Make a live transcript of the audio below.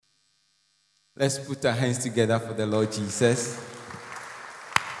Let's put our hands together for the Lord Jesus.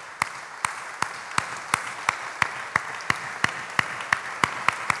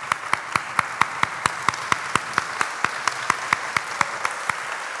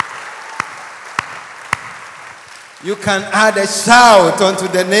 You can add a shout unto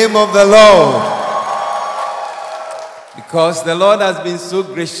the name of the Lord. Because the Lord has been so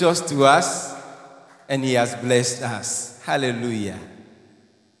gracious to us and He has blessed us. Hallelujah.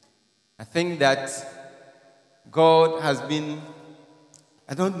 I think that God has been,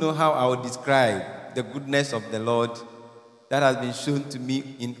 I don't know how I would describe the goodness of the Lord that has been shown to me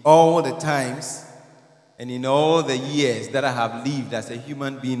in all the times and in all the years that I have lived as a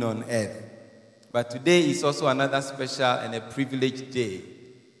human being on earth. But today is also another special and a privileged day.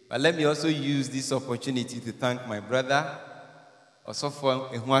 But let me also use this opportunity to thank my brother,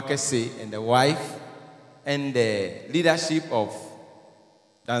 Osofo Ehwakese, and the wife, and the leadership of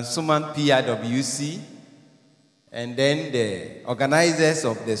Dansoman PRWC, and then the organizers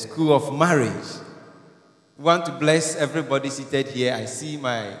of the School of Marriage. We want to bless everybody seated here. I see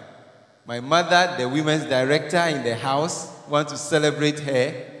my mother, the women's director in the house. We want to celebrate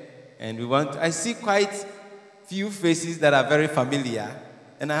her. And I see quite few faces that are very familiar.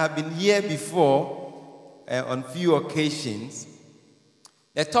 And I have been here before on few occasions.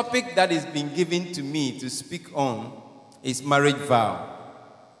 The topic that is being given to me to speak on is marriage vow.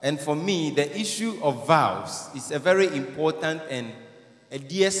 And for me, the issue of vows is a very important and a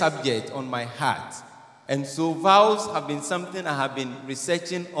dear subject on my heart. And so vows have been something I have been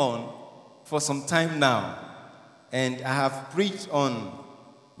researching on for some time now. And I have preached on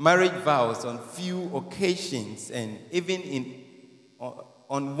marriage vows on few occasions, and even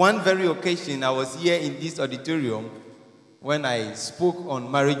on one very occasion, I was here in this auditorium when I spoke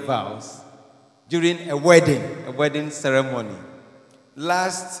on marriage vows during a wedding ceremony.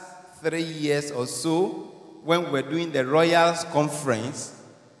 Last 3 years or so, when we were doing the Royals Conference,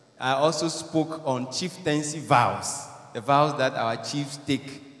 I also spoke on chieftaincy vows, the vows that our chiefs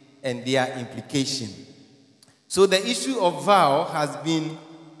take and their implication. So the issue of vow has been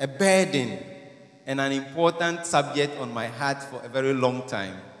a burden and an important subject on my heart for a very long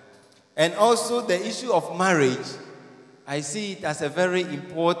time. And also the issue of marriage, I see it as a very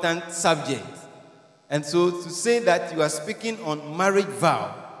important subject. And so to say that you are speaking on marriage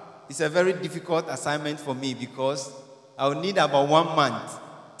vow is a very difficult assignment for me, because I will need about 1 month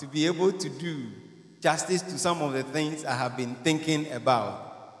to be able to do justice to some of the things I have been thinking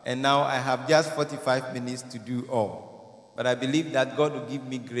about. And now I have just 45 minutes to do all. But I believe that God will give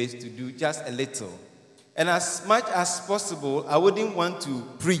me grace to do just a little. And as much as possible, I wouldn't want to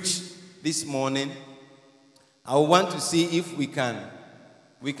preach this morning. I want to see if we can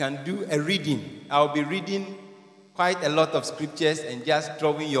do a reading. I'll be reading quite a lot of scriptures and just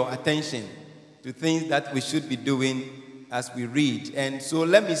drawing your attention to things that we should be doing as we read. And so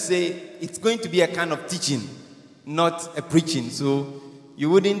let me say, it's going to be a kind of teaching, not a preaching. So you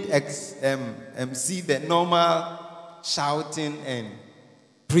wouldn't see the normal shouting and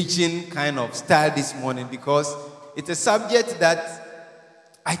preaching kind of style this morning, because it's a subject that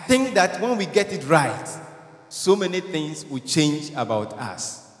I think that when we get it right, so many things will change about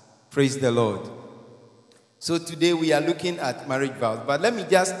us. Praise the Lord. So today we are looking at marriage vows, but let me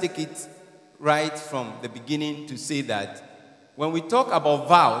just take it right from the beginning to say that when we talk about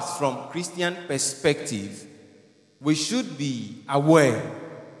vows from Christian perspective, we should be aware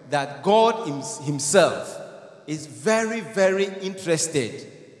that God Himself is very, very interested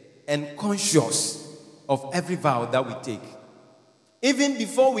and conscious of every vow that we take. Even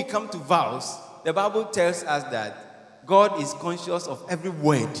before we come to vows, the Bible tells us that God is conscious of every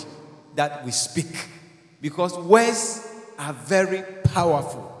word that we speak, because words are very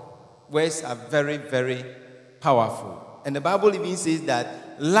powerful. Words are very, very powerful. And the Bible even says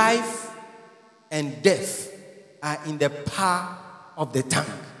that life and death are in the power of the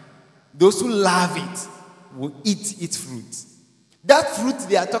tongue. Those who love it will eat its fruit. That fruit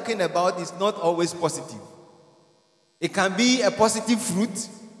they are talking about is not always positive. It can be a positive fruit,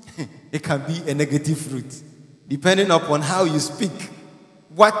 it can be a negative fruit, depending upon how you speak,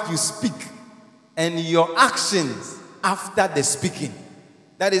 what you speak, and your actions after the speaking.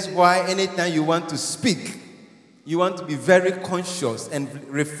 That is why anytime you want to speak, you want to be very conscious and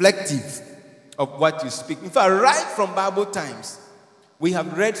reflective of what you speak. In fact, right from Bible times, we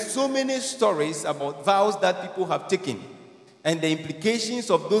have read so many stories about vows that people have taken and the implications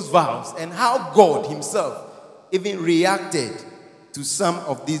of those vows and how God Himself even reacted to some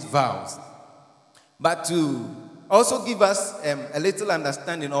of these vows. But to also give us a little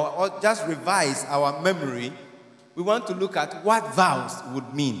understanding or just revise our memory, we want to look at what vows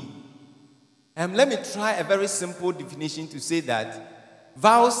would mean. Let me try a very simple definition to say that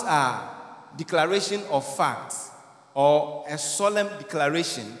vows are declaration of facts or a solemn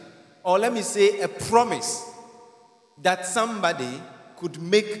declaration, or let me say a promise that somebody could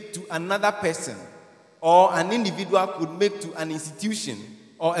make to another person, or an individual could make to an institution,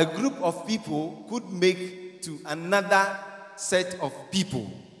 or a group of people could make to another set of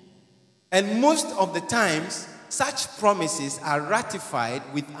people. And most of the times, such promises are ratified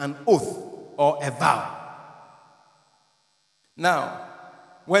with an oath or a vow. Now,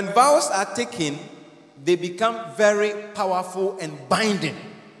 when vows are taken, they become very powerful and binding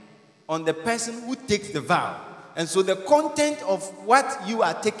on the person who takes the vow. And so the content of what you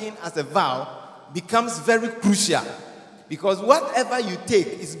are taking as a vow becomes very crucial, because whatever you take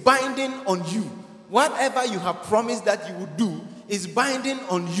is binding on you. Whatever you have promised that you would do is binding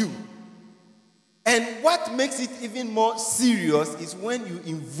on you. And what makes it even more serious is when you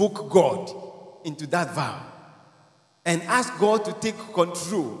invoke God into that vow and ask God to take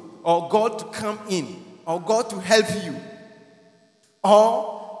control, or God to come in, or God to help you.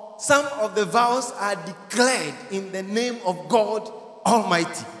 Or some of the vows are declared in the name of God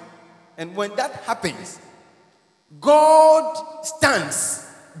Almighty. And when that happens, God stands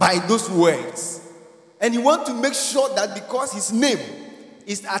by those words. And you want to make sure that because his name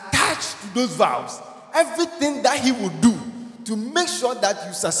is attached to those vows, everything that he will do to make sure that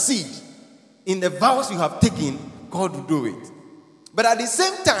you succeed in the vows you have taken, God will do it. But at the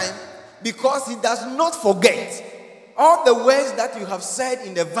same time, because he does not forget all the words that you have said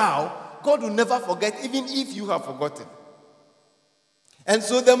in the vow, God will never forget, even if you have forgotten. And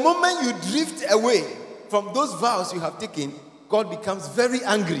so the moment you drift away from those vows you have taken, God becomes very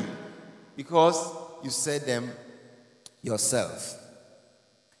angry because you said them yourself.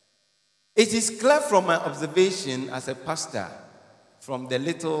 It is clear from my observation as a pastor, from the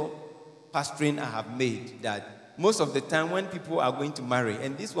little pastoring I have made, that most of the time when people are going to marry,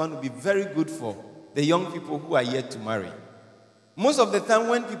 and this one will be very good for the young people who are yet to marry. Most of the time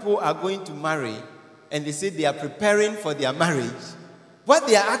when people are going to marry and they say they are preparing for their marriage, what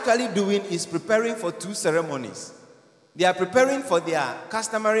they are actually doing is preparing for two ceremonies. They are preparing for their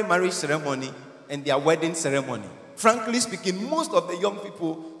customary marriage ceremony and their wedding ceremony. Frankly speaking, most of the young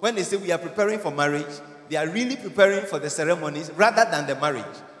people, when they say we are preparing for marriage, they are really preparing for the ceremonies rather than the marriage.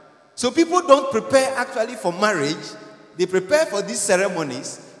 So people don't prepare actually for marriage. They prepare for these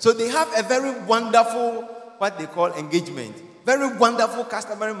ceremonies. So they have a very wonderful, what they call engagement. Very wonderful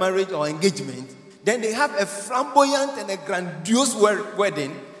customary marriage or engagement. Then they have a flamboyant and a grandiose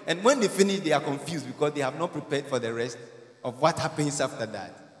wedding. And when they finish, they are confused because they have not prepared for the rest of what happens after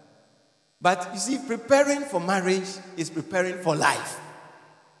that. But you see, preparing for marriage is preparing for life.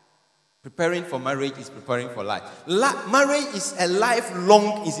 Preparing for marriage is preparing for life. Marriage is a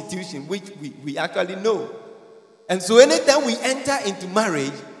lifelong institution, which we actually know. And so anytime we enter into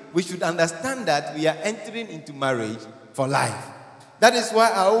marriage, we should understand that we are entering into marriage for life. That is why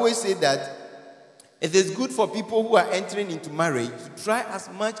I always say that it is good for people who are entering into marriage to try as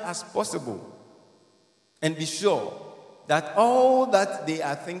much as possible and be sure that all that they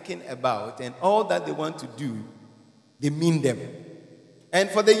are thinking about and all that they want to do, they mean them. And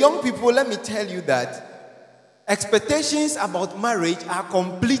for the young people, let me tell you that expectations about marriage are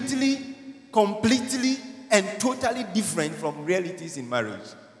completely and totally different from realities in marriage.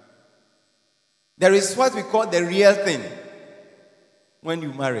 There is what we call the real thing when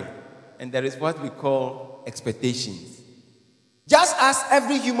you marry, and there is what we call expectations. Just as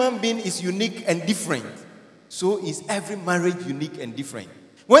every human being is unique and different, so is every marriage unique and different.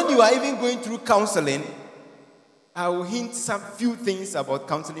 When you are even going through counseling, I will hint some few things about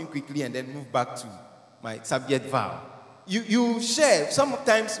counseling quickly and then move back to my subject vow. You share,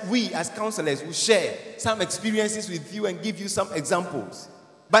 sometimes we as counselors will share some experiences with you and give you some examples.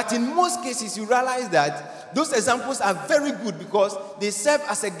 But in most cases, you realize that those examples are very good because they serve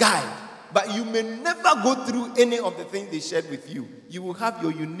as a guide. But you may never go through any of the things they shared with you. You will have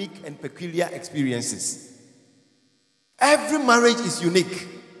your unique and peculiar experiences. Every marriage is unique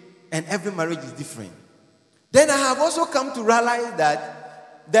and every marriage is different. Then I have also come to realize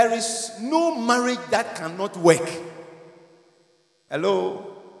that there is no marriage that cannot work.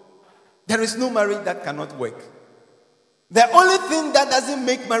 Hello? There is no marriage that cannot work. The only thing that doesn't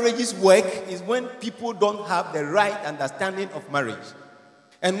make marriages work is when people don't have the right understanding of marriage.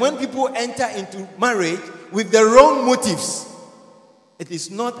 And when people enter into marriage with the wrong motives. It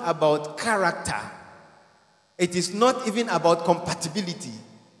is not about character. It is not even about compatibility.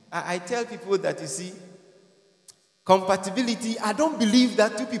 I tell people that, you see, compatibility, I don't believe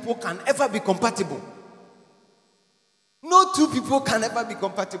that two people can ever be compatible. No two people can ever be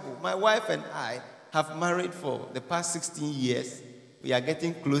compatible. My wife and I have married for the past 16 years. We are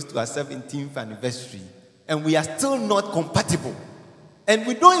getting close to our 17th anniversary. And we are still not compatible. And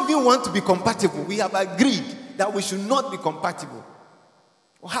we don't even want to be compatible. We have agreed that we should not be compatible.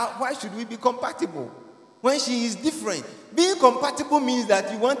 Why should we be compatible when she is different? Being compatible means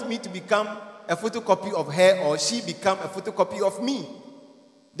that you want me to become a photocopy of her or she become a photocopy of me.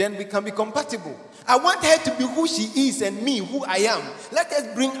 Then we can be compatible. I want her to be who she is and me who I am. Let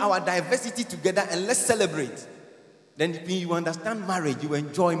us bring our diversity together and let's celebrate. Then when you understand marriage, you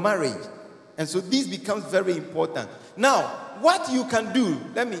enjoy marriage. And so this becomes very important. Now, what you can do,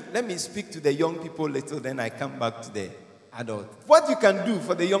 let me speak to the young people little, then I come back to the adult. What you can do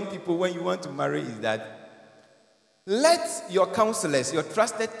for the young people when you want to marry is that let your counselors, your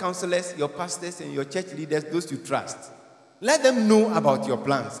trusted counselors, your pastors and your church leaders, those you trust, let them know about your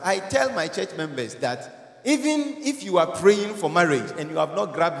plans. I tell my church members that even if you are praying for marriage and you have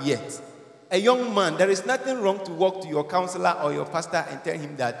not grabbed yet, a young man, there is nothing wrong to walk to your counselor or your pastor and tell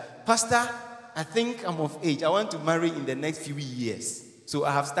him that, Pastor, I think I'm of age. I want to marry in the next few years. So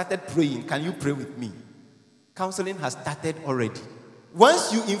I have started praying. Can you pray with me? Counseling has started already.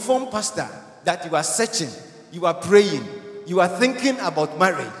 Once you inform pastor that you are searching, you are praying, you are thinking about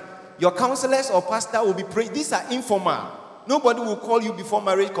marriage, your counselors or pastor will be praying. These are informal. Nobody will call you before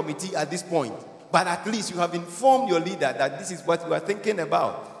marriage committee at this point. But at least you have informed your leader that this is what you are thinking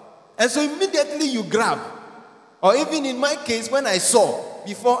about. And so immediately you grab. Or even in my case, when I saw,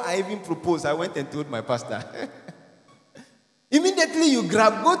 before I even proposed, I went and told my pastor. Immediately you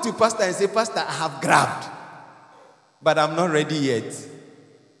grab, go to pastor and say, Pastor, I have grabbed. But I'm not ready yet.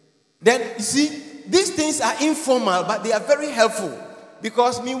 Then, you see, these things are informal, but they are very helpful.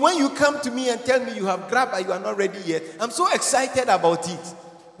 Because when you come to me and tell me you have grabbed but you are not ready yet, I'm so excited about it.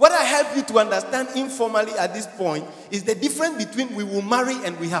 What I help you to understand informally at this point is the difference between we will marry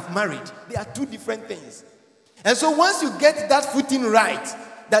and we have married. They are two different things. And so once you get that footing right,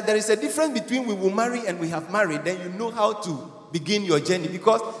 that there is a difference between we will marry and we have married, then you know how to begin your journey.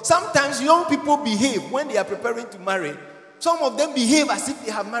 Because sometimes young people behave when they are preparing to marry. Some of them behave as if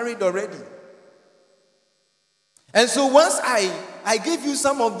they have married already. And so once I give you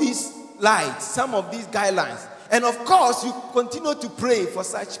some of these lights, some of these guidelines, and of course you continue to pray for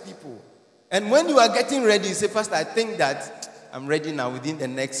such people. And when you are getting ready, you say, Pastor, I think that I'm ready now. Within the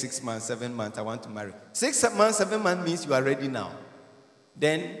next 6 months, 7 months, I want to marry. 6 months, 7 months means you are ready now.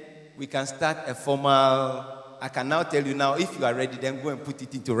 Then we can start a formal, I can now tell you now, if you are ready, then go and put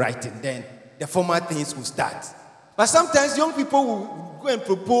it into writing. Then the formal things will start. But sometimes young people will go and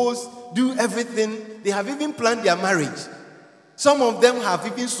propose, do everything. They have even planned their marriage. Some of them have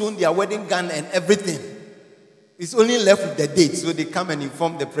even sewn their wedding gown and everything. It's only left with the date, so they come and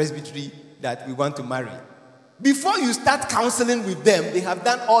inform the presbytery that we want to marry. Before you start counseling with them, they have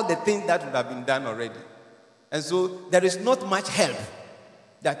done all the things that would have been done already. And so there is not much help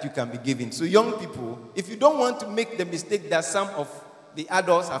that you can be given. So young people, if you don't want to make the mistake that some of the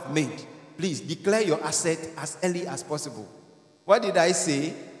adults have made, please declare your asset as early as possible. What did I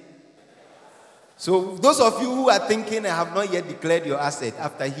say? So those of you who are thinking I have not yet declared your asset,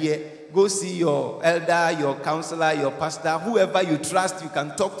 after here, go see your elder, your counselor, your pastor, whoever you trust, you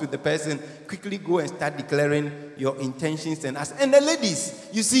can talk to the person. Quickly go and start declaring your intentions and assets. And the ladies,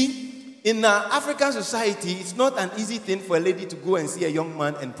 you see, in African society, it's not an easy thing for a lady to go and see a young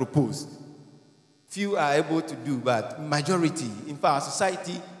man and propose. Few are able to do, but majority, in fact, our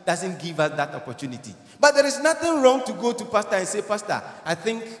society doesn't give us that opportunity. But there is nothing wrong to go to pastor and say, Pastor, I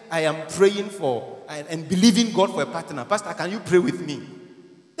think I am praying for and believing God for a partner. Pastor, can you pray with me?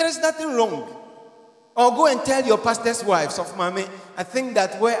 There is nothing wrong. Or go and tell your pastor's wife, Sofmame, I think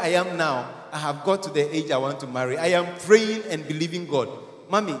that where I am now, I have got to the age I want to marry. I am praying and believing God.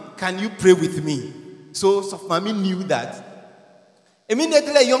 Mommy, can you pray with me? So Sofmame knew that.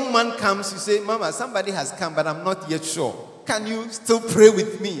 Immediately a young man comes, you say, Mama, somebody has come, but I'm not yet sure. Can you still pray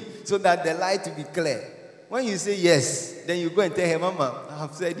with me so that the light will be clear? When you say yes, then you go and tell her, Mama, I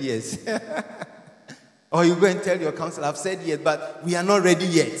have said yes. Or you go and tell your counselor, I've said yes, but we are not ready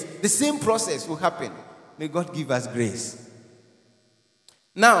yet. The same process will happen. May God give us grace.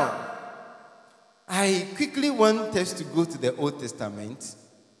 Now, I quickly want us to go to the Old Testament,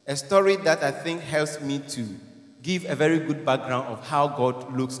 a story that I think helps me to give a very good background of how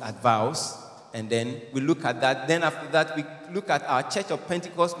God looks at vows. And then we look at that. Then after that, we look at our Church of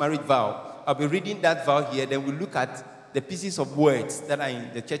Pentecost marriage vow. I'll be reading that vow here. Then we look at the pieces of words that are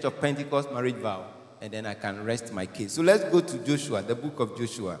in the Church of Pentecost marriage vow. And then I can rest my case. So let's go to Joshua, the book of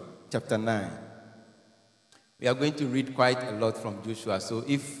Joshua, chapter 9. We are going to read quite a lot from Joshua. So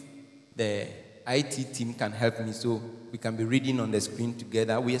if the IT team can help me so we can be reading on the screen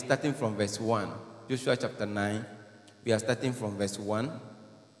together. We are starting from verse 1. Joshua chapter 9. We are starting from verse 1.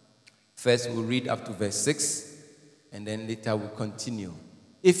 First, we'll read up to verse 6, and then later we'll continue.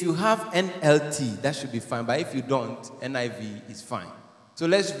 If you have NLT, that should be fine, but if you don't, NIV is fine. So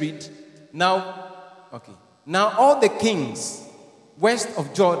let's read. Now all the kings west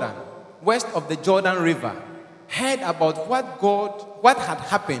of the Jordan River, heard about what had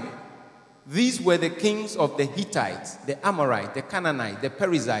happened. These were the kings of the Hittites, the Amorites, the Canaanites, the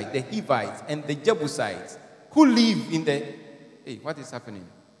Perizzites, the Hivites, and the Jebusites, who live in the... Hey, what is happening?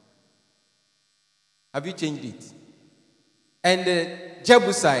 Have you changed it? And the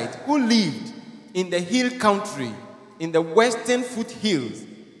Jebusites, who lived in the hill country, in the western foothills,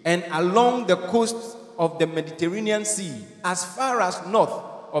 and along the coast of the Mediterranean Sea, as far as north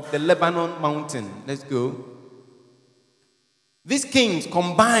of the Lebanon mountain. Let's go. These kings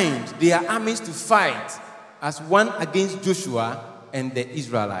combined their armies to fight as one against Joshua and the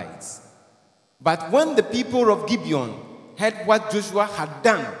Israelites. But when the people of Gibeon heard what Joshua had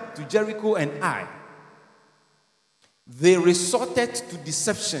done to Jericho and Ai, they resorted to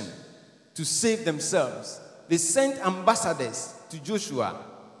deception to save themselves. They sent ambassadors to Joshua,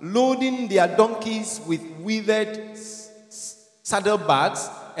 loading their donkeys with withered saddlebags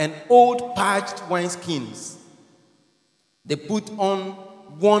and old parched wineskins. They put on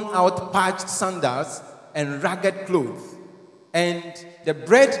worn-out parched sandals and ragged clothes, and the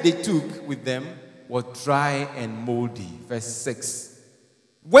bread they took with them was dry and moldy. Verse 6.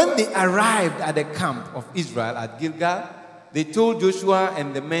 When they arrived at the camp of Israel at Gilgal, they told Joshua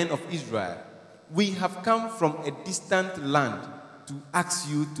and the men of Israel, "We have come from a distant land to ask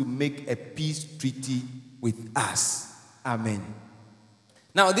you to make a peace treaty with us." Amen.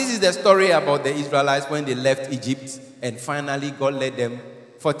 Now, this is the story about the Israelites when they left Egypt, and finally God led them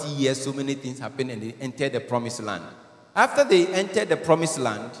 40 years, so many things happened, and they entered the promised land. After they entered the promised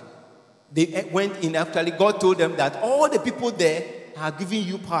land, they went in. Actually, God told them that all the people there are giving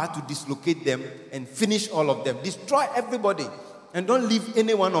you power to dislocate them and finish all of them. Destroy everybody, and don't leave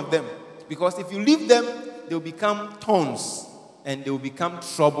any one of them. Because if you leave them, they will become thorns, and they will become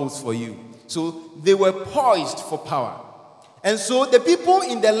troubles for you. So they were poised for power. And so the people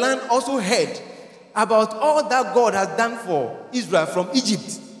in the land also heard about all that God has done for Israel from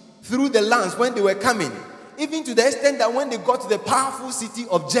Egypt through the lands when they were coming. Even to the extent that when they got to the powerful city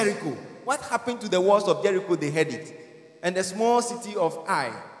of Jericho, what happened to the walls of Jericho? They heard it. And the small city of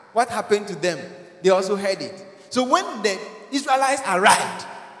Ai, what happened to them? They also heard it. So when the Israelites arrived,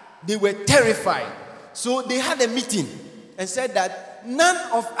 they were terrified. So they had a meeting and said that none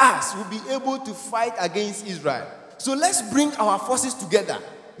of us will be able to fight against Israel. So let's bring our forces together.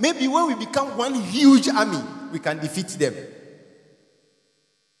 Maybe when we become one huge army, we can defeat them.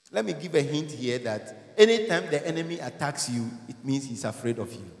 Let me give a hint here that anytime the enemy attacks you, it means he's afraid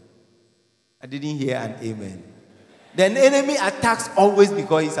of you. I didn't hear an amen. The enemy attacks always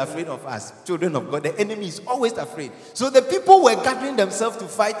because he's afraid of us, children of God. The enemy is always afraid. So the people were gathering themselves to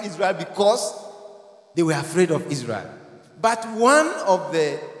fight Israel because they were afraid of Israel. But one of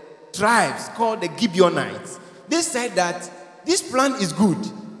the tribes called the Gibeonites, they said that this plan is good,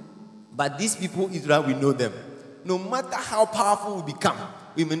 but these people, Israel, we know them. No matter how powerful we become,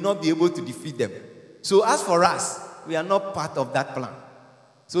 we may not be able to defeat them. So as for us, we are not part of that plan.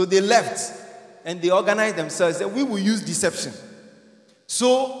 So they left and they organized themselves and said, we will use deception.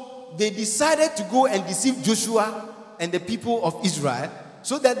 So they decided to go and deceive Joshua and the people of Israel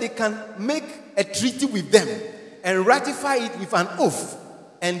so that they can make a treaty with them and ratify it with an oath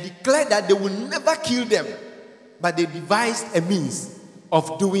and declare that they will never kill them. But they devised a means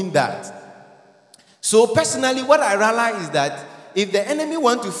of doing that. So personally, what I realize is that if the enemy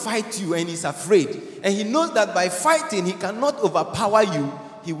wants to fight you and he's afraid, and he knows that by fighting he cannot overpower you,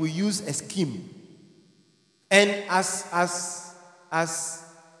 he will use a scheme. And as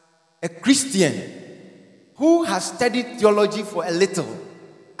a Christian who has studied theology for a little,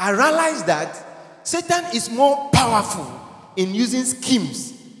 I realize that Satan is more powerful in using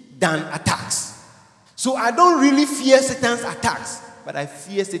schemes than attacks. So I don't really fear Satan's attacks, but I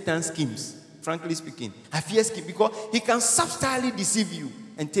fear Satan's schemes. Frankly speaking, I fear schemes because he can subtly deceive you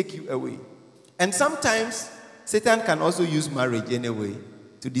and take you away. And sometimes Satan can also use marriage anyway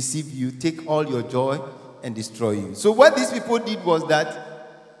to deceive you, take all your joy, and destroy you. So what these people did was that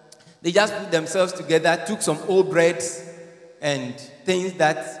they just put themselves together, took some old breads and things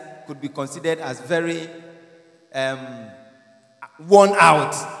that could be considered as very worn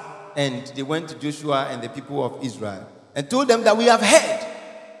out. And they went to Joshua and the people of Israel and told them that we have heard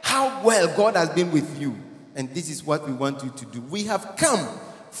how well God has been with you. And this is what we want you to do. We have come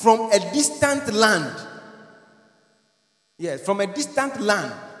from a distant land. Yes, from a distant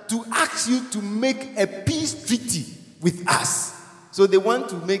land to ask you to make a peace treaty with us. So they want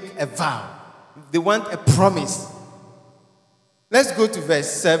to make a vow. They want a promise. Let's go to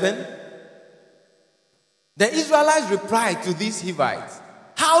verse 7. The Israelites replied to these Hivites,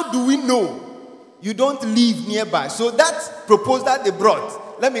 how do we know you don't live nearby? So that proposal they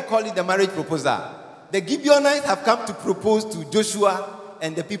brought, let me call it the marriage proposal. The Gibeonites have come to propose to Joshua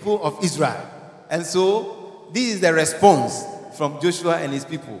and the people of Israel. And so this is the response from Joshua and his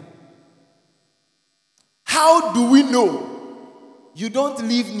people. How do we know you don't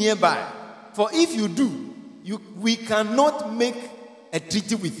live nearby? For if you do, we cannot make a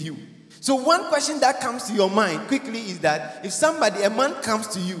treaty with you. So one question that comes to your mind quickly is that if a man comes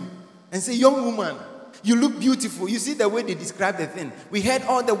to you and say, young woman, you look beautiful. You see the way they describe the thing. We heard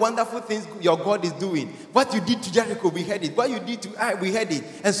all the wonderful things your God is doing. What you did to Jericho, we heard it. What you did to Ai, we heard it.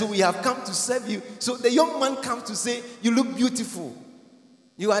 And so we have come to serve you. So the young man comes to say, you look beautiful.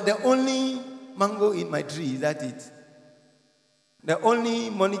 You are the only mango in my tree. Is that it? The only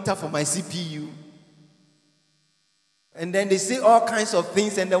monitor for my CPU. And then they say all kinds of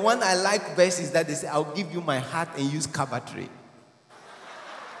things. And the one I like best is that they say, I'll give you my heart and use cover tray.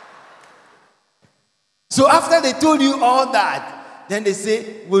 So after they told you all that, then they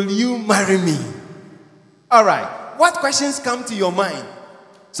say, will you marry me? All right. What questions come to your mind?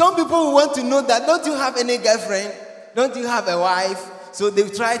 Some people will want to know that, don't you have any girlfriend? Don't you have a wife? So they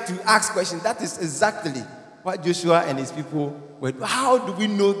try to ask questions. That is exactly what Joshua and his people were. How do we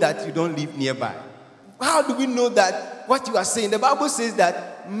know that you don't live nearby? How do we know that what you are saying? The Bible says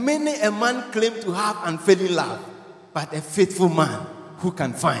that many a man claims to have unfailing love, but a faithful man who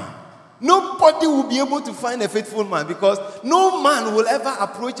can find. Nobody will be able to find a faithful man because no man will ever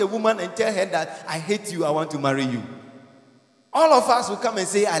approach a woman and tell her that I hate you, I want to marry you. All of us will come and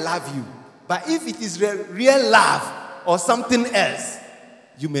say I love you. But if it is real love or something else,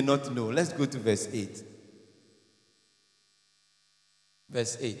 you may not know. Let's go to verse 8.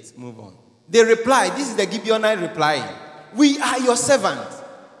 Verse 8, move on. They replied, this is the Gibeonite replying, we are your servants.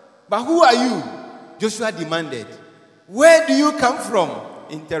 But who are you? Joshua demanded. Where do you come from?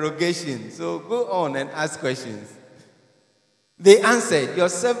 Interrogation. So go on and ask questions. They answered, your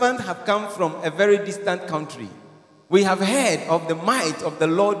servants have come from a very distant country. We have heard of the might of the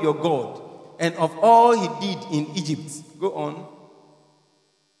Lord your God and of all he did in Egypt. Go on.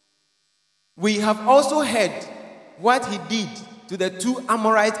 We have also heard what he did to the two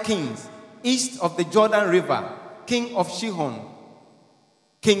Amorite kings east of the Jordan River, King Sihon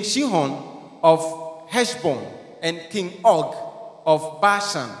of Heshbon, and King Og of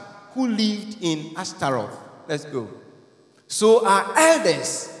Bashan, who lived in Ashtaroth. Let's go. So our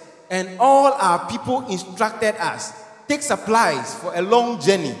elders and all our people instructed us, take supplies for a long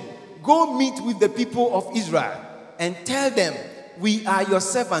journey, go meet with the people of Israel and tell them, we are your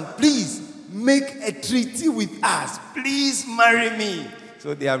servant. Please make a treaty with us. Please marry me.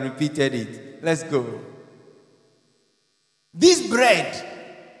 So they have repeated it. Let's go. This bread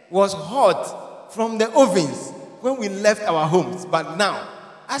was hot from the ovens when we left our homes. But now,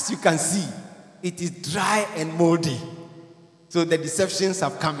 as you can see, it is dry and moldy. So the deceptions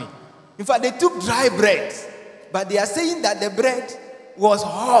have come in. In fact, they took dry bread. But they are saying that the bread was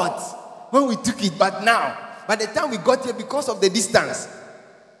hot when we took it. But now, by the time we got here, because of the distance,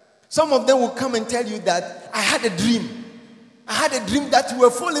 some of them will come and tell you that I had a dream. I had a dream that you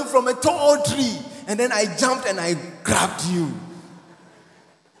were falling from a tall tree. And then I jumped and I grabbed you.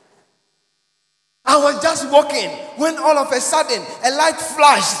 I was just walking when all of a sudden a light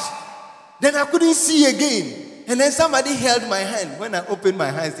flashed. Then I couldn't see again. And then somebody held my hand. When I opened my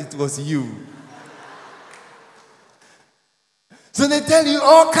hands, it was you. So they tell you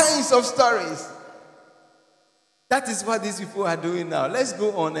all kinds of stories. That is what these people are doing now. Let's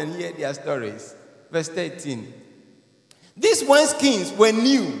go on and hear their stories. Verse 13. These wineskins were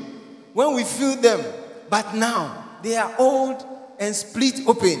new when we filled them, but now they are old and split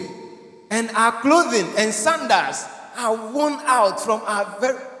open, and our clothing and sandals are worn out from our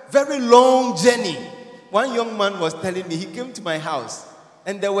very, very long journey. One young man was telling me, he came to my house,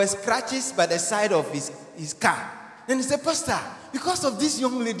 and there were scratches by the side of his car. And he said, Pastor, because of this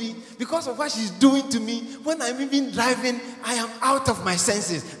young lady, because of what she's doing to me, when I'm even driving, I am out of my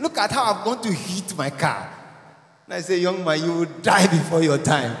senses. Look at how I'm going to hit my car. And I say, young man, you will die before your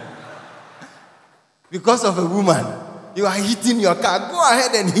time. Because of a woman, you are hitting your car. Go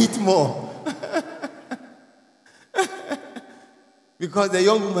ahead and hit more. Because the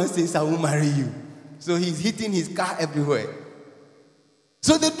young woman says, I will marry you. So he's hitting his car everywhere.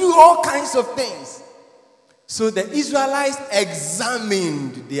 So they do all kinds of things. So the Israelites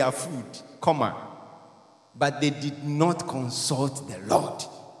examined their food, but they did not consult the Lord.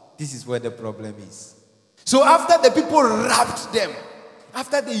 This is where the problem is. So after the people wrapped them,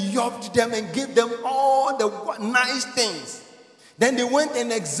 after they yoked them and gave them all the nice things, then they went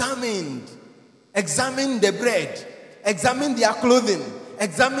and examined the bread, examined their clothing,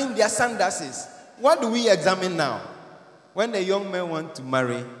 examined their sandals. What do we examine now? When the young men want to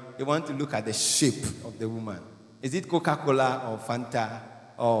marry, they want to look at the shape of the woman. Is it Coca-Cola or Fanta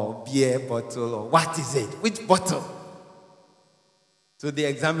or beer bottle or what is it? Which bottle? So they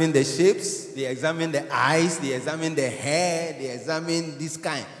examine the shapes, they examine the eyes, they examine the hair, they examine this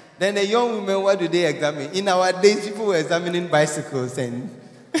kind. Then the young women, what do they examine? In our days, people were examining bicycles and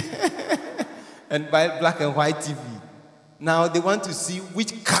and black and white TV. Now they want to see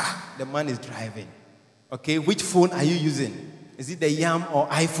which car the man is driving. Okay, which phone are you using? Is it the Yam or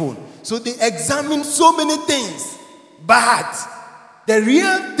iPhone? So they examine so many things. But the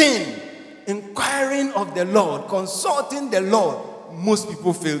real thing, inquiring of the Lord, consulting the Lord, most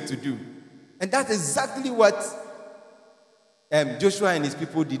people fail to do. And that's exactly what Joshua and his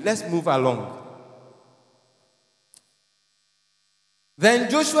people did. Let's move along. Then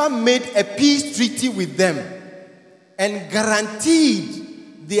Joshua made a peace treaty with them and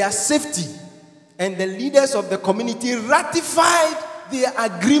guaranteed their safety. And the leaders of the community ratified their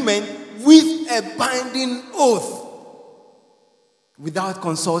agreement with a binding oath without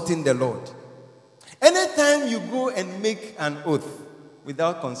consulting the Lord. Anytime you go and make an oath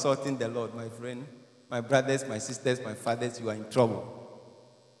without consulting the Lord, my friend, my brothers, my sisters, my fathers, you are in trouble.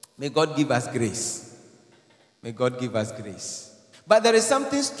 May God give us grace. May God give us grace. But there is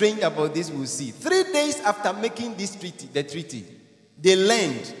something strange about this we'll see. 3 days after making the treaty, they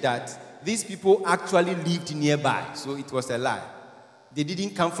learned that these people actually lived nearby, so it was a lie. They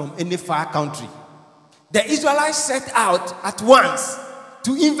didn't come from any far country. The Israelites set out at once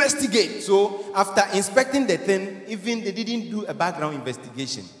to investigate. So after inspecting the thing, even they didn't do a background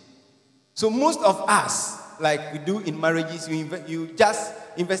investigation. So most of us, like we do in marriages, you just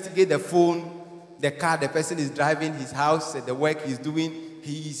investigate the phone, the car the person is driving, his house, the work he's doing.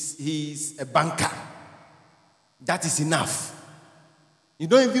 He's a banker. That is enough. You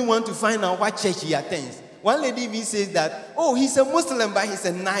don't even want to find out what church he attends. One lady even says that, oh, he's a Muslim, but he's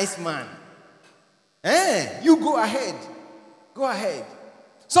a nice man. You go ahead. Go ahead.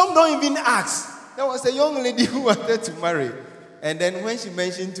 Some don't even ask. There was a young lady who wanted to marry. And then when she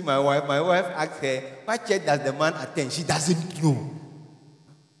mentioned to my wife asked her, what church does the man attend? She doesn't know.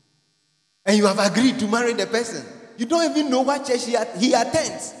 And you have agreed to marry the person. You don't even know what church he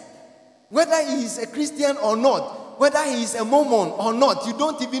attends. Whether he is a Christian or not. Whether he is a Mormon or not, you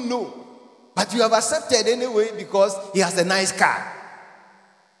don't even know. But you have accepted anyway because he has a nice car.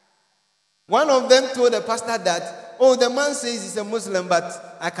 One of them told the pastor that, oh, the man says he's a Muslim,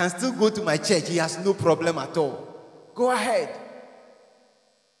 but I can still go to my church. He has no problem at all. Go ahead.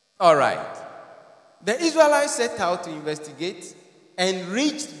 All right. The Israelites set out to investigate and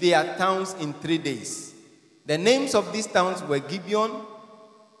reached their towns in 3 days. The names of these towns were Gibeon,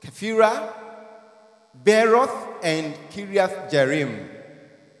 Kephirah, Beeroth, and Kiriath Jearim.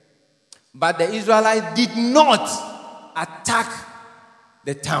 But the Israelites did not attack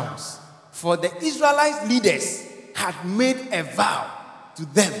the towns, for the Israelite leaders had made a vow to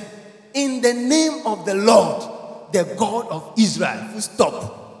them in the name of the Lord, the God of Israel. Full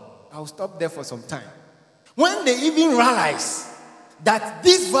stop. I'll stop there for some time. When they even realized that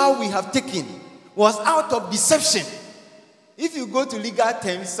this vow we have taken was out of deception. If you go to legal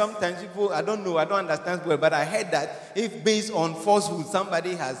terms, sometimes people, I don't understand well, but I heard that if based on falsehood,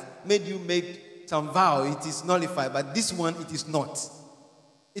 somebody has made you make some vow, it is nullified. But this one, it is not.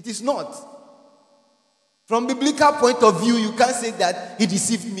 It is not. From biblical point of view, you can't say that he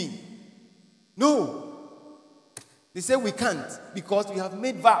deceived me. No. They say we can't because we have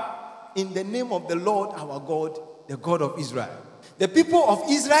made vow in the name of the Lord our God, the God of Israel. The people of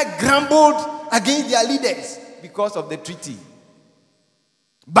Israel grumbled against their leaders because of the treaty.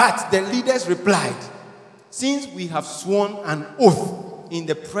 But the leaders replied, since we have sworn an oath in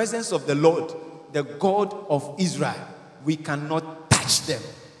the presence of the Lord, the God of Israel, we cannot touch them.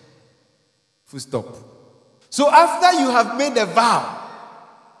 Full stop. So after you have made a vow,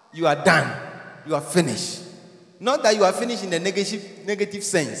 you are done. You are finished. Not that you are finished in the negative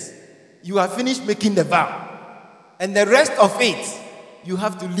sense. You are finished making the vow. And the rest of it, you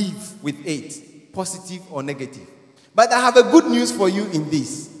have to live with it, positive or negative. But I have a good news for you in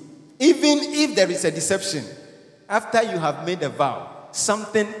this. Even if there is a deception, after you have made a vow,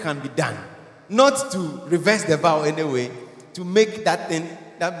 something can be done. Not to reverse the vow anyway, to make that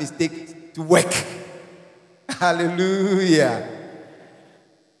mistake to work. Hallelujah.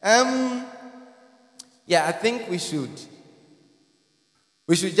 Yeah, I think we should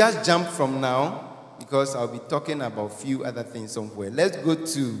just jump from now because I'll be talking about a few other things somewhere. Let's go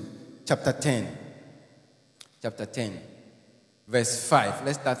to chapter 10. Chapter 10, verse 5.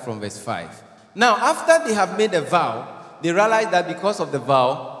 Let's start from verse 5. Now, after they have made a vow, they realize that because of the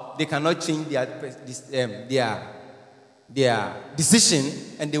vow, they cannot change their decision,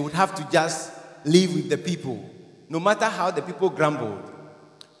 and they would have to just live with the people, no matter how the people grumbled.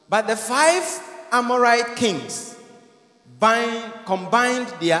 But the 5 Amorite kings combined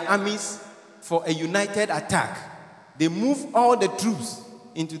their armies for a united attack. They moved all the troops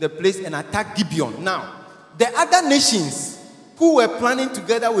into the place and attacked Gibeon. Now, the other nations who were planning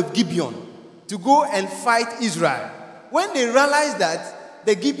together with Gibeon to go and fight Israel, when they realized that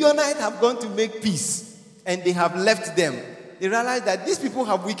the Gibeonites have gone to make peace and they have left them, they realized that these people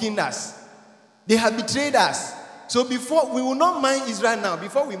have weakened us. They have betrayed us. So before we will not mind Israel now,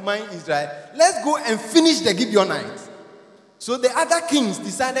 before we mind Israel, let's go and finish the Gibeonites. So the other kings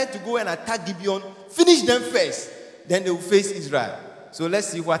decided to go and attack Gibeon, finish them first, then they will face Israel. So let's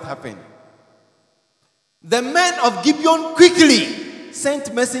see what happened. The men of Gibeon quickly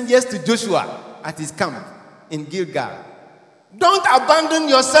sent messengers to Joshua at his camp in Gilgal. "Don't abandon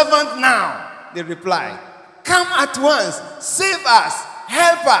your servant now," they replied. "Come at once, save us,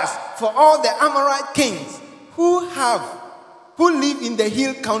 help us, for all the Amorite kings who live in the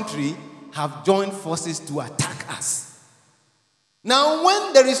hill country have joined forces to attack us." Now,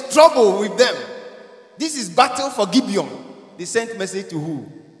 when there is trouble with them, this is battle for Gibeon. They sent message to who?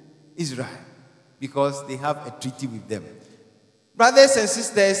 Israel, because they have a treaty with them. Brothers and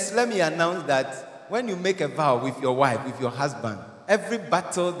sisters, let me announce that when you make a vow with your wife, with your husband, every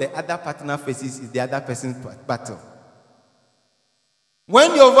battle the other partner faces is the other person's battle.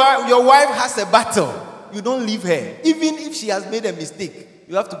 When your wife has a battle, you don't leave her. Even if she has made a mistake,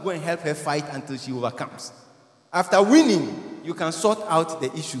 you have to go and help her fight until she overcomes. After winning, you can sort out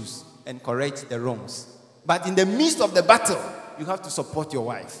the issues and correct the wrongs. But in the midst of the battle, you have to support your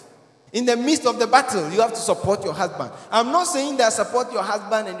wife. In the midst of the battle, you have to support your husband. I'm not saying that support your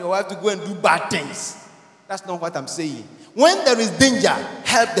husband and your wife to go and do bad things. That's not what I'm saying. When there is danger,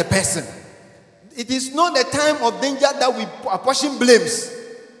 help the person. It is not the time of danger that we are pushing blames.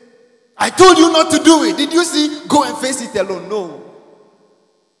 "I told you not to do it. Did you see? Go and face it alone." No.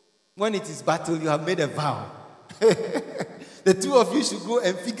 When it is battle, you have made a vow. The two of you should go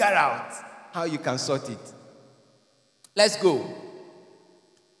and figure out how you can sort it. Let's go.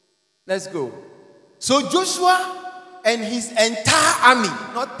 Let's go. So Joshua and his entire army,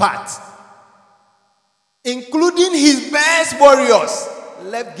 not part, including his best warriors,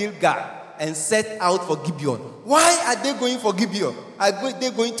 left Gilgal and set out for Gibeon. Why are they going for Gibeon? Are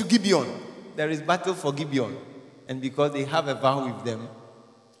they going to Gibeon? There is battle for Gibeon. And because they have a vow with them,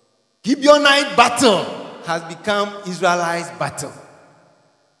 Gibeonite battle has become Israelite battle.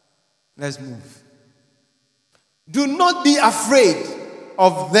 Let's move. "Do not be afraid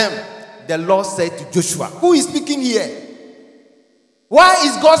of them," the Lord said to Joshua. Who is speaking here? Why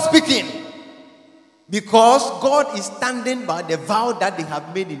is God speaking? Because God is standing by the vow that they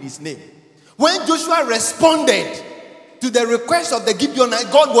have made in his name. When Joshua responded to the request of the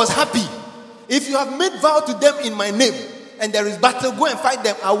Gibeonites, God was happy. "If you have made vow to them in my name and there is battle, go and fight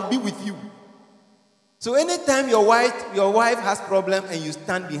them. I will be with you." So anytime your wife has problem and you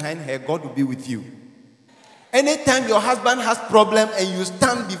stand behind her, God will be with you. Anytime your husband has problem and you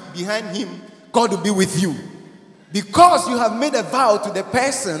stand behind him, God will be with you. Because you have made a vow to the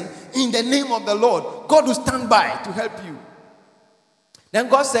person in the name of the Lord, God will stand by to help you. Then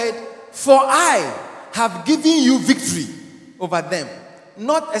God said, "For I have given you victory over them.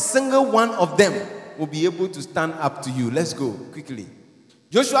 Not a single one of them will be able to stand up to you." Let's go quickly.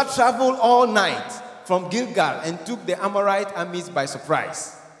 Joshua traveled all night from Gilgal and took the Amorite armies by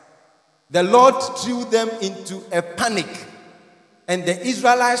surprise. The Lord threw them into a panic, and the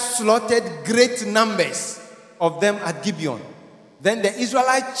Israelites slaughtered great numbers of them at Gibeon. Then the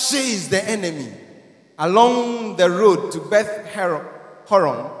Israelites chased the enemy along the road to Beth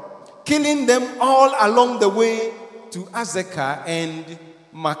Horon, killing them all along the way to Azekah and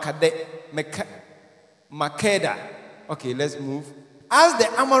Makeda. Okay, let's move. As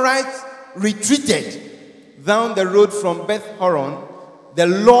the Amorites retreated down the road from Beth Horon, the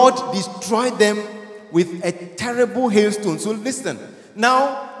Lord destroyed them with a terrible hailstone. So listen.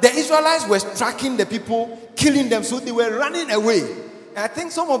 Now, the Israelites were striking the people, killing them, so they were running away. And I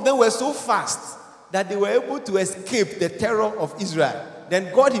think some of them were so fast that they were able to escape the terror of Israel.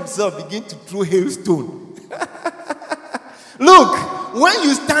 Then God himself began to throw hailstone. Look, when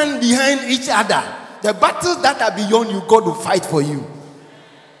you stand behind each other, The battles that are beyond you, God will fight for you.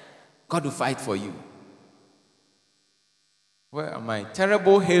 God will fight for you. Where am I?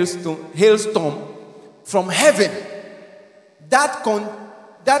 Terrible hailstorm from heaven that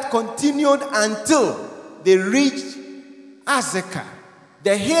continued until they reached Azekah.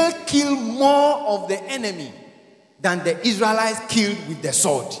 The hail killed more of the enemy than the Israelites killed with the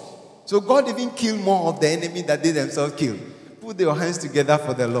sword. So God even killed more of the enemy that they themselves killed. Put your hands together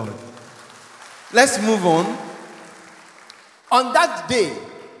for the Lord. Let's move on. On that day,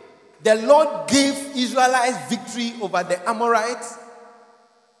 the Lord gave Israelites victory over the Amorites.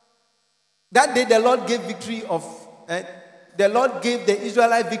 That day, the Lord gave the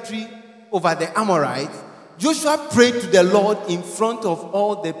Israelites victory over the Amorites. Joshua prayed to the Lord in front of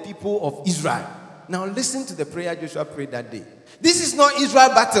all the people of Israel. Now listen to the prayer Joshua prayed that day. This is not Israel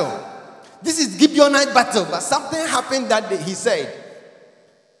battle. This is Gibeonite battle. But something happened that day. He said,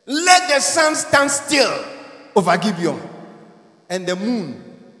 let the sun stand still over Gibeon and the moon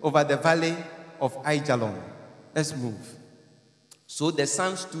over the valley of Aijalon. Let's move. So the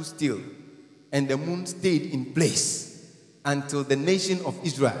sun stood still and the moon stayed in place until the nation of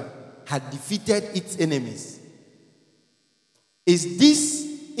Israel had defeated its enemies. Is this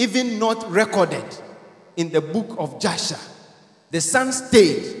even not recorded in the book of Joshua? The sun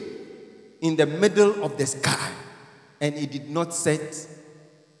stayed in the middle of the sky and it did not set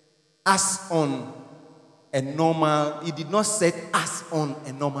us on a normal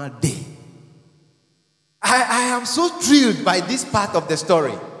day. I am so thrilled by this part of the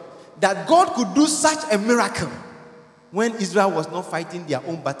story that God could do such a miracle when Israel was not fighting their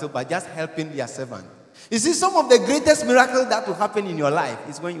own battle but just helping their servant. You see, some of the greatest miracles that will happen in your life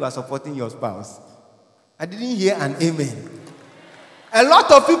is when you are supporting your spouse. I didn't hear an amen. A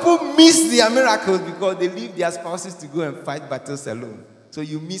lot of people miss their miracles because they leave their spouses to go and fight battles alone. So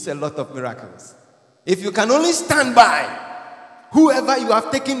you miss a lot of miracles. If you can only stand by whoever you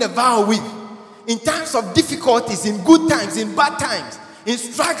have taken a vow with, in times of difficulties, in good times, in bad times, in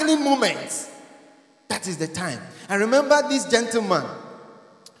struggling moments, that is the time. I remember this gentleman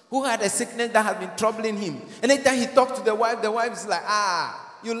who had a sickness that had been troubling him. Anytime he talked to the wife is like,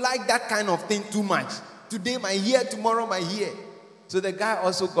 you like that kind of thing too much. Today my here, tomorrow my here. So the guy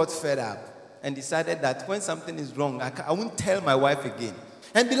also got fed up and decided that when something is wrong, I won't tell my wife again.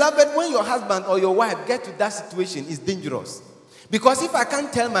 And beloved, when your husband or your wife get to that situation, it's dangerous. Because if I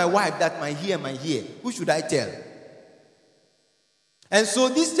can't tell my wife that my here, who should I tell? And so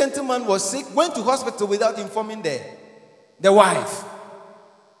this gentleman was sick, went to hospital without informing the wife.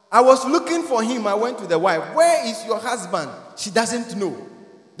 I was looking for him. I went to the wife. Where is your husband? She doesn't know.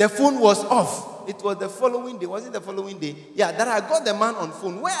 The phone was off. It was the following day. Was it the following day? Yeah, that I got the man on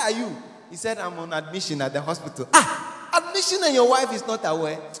phone. Where are you? He said, I'm on admission at the hospital. Admission and your wife is not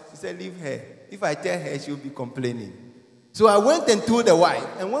aware. He said, leave her. If I tell her, she'll be complaining. So I went and told the wife.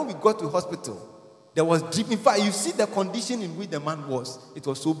 And when we got to hospital, there was drip. In fact, you see the condition in which the man was. It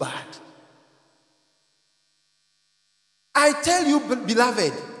was so bad. I tell you,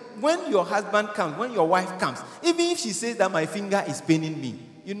 beloved, when your husband comes, when your wife comes, even if she says that my finger is paining me,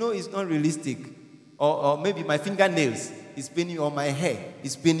 you know it's not realistic. Or maybe my fingernails is paining or my hair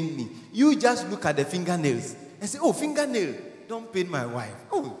is paining me. You just look at the fingernails and say, oh, fingernail, don't pain my wife.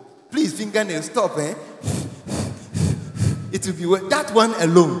 Oh, please, fingernail, stop, eh? It will be well. That one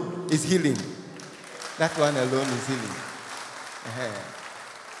alone is healing. That one alone is healing.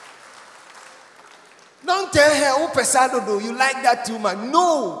 Don't tell her, oh, pesado, you like that too much.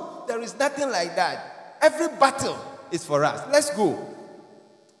 No, there is nothing like that. Every battle is for us. Let's go.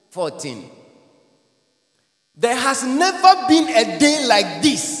 14. There has never been a day like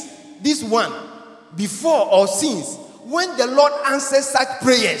this one, before or since, when the Lord answers such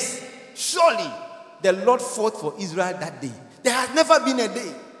prayers. Surely, the Lord fought for Israel that day. There has never been a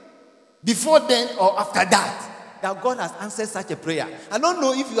day, before then or after that God has answered such a prayer. I don't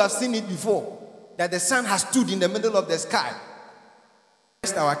know if you have seen it before, that the sun has stood in the middle of the sky.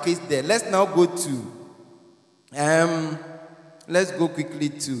 That's our case there. Let's now go to, let's go quickly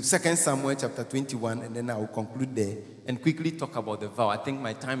to 2 Samuel chapter 21, and then I will conclude there and quickly talk about the vow. I think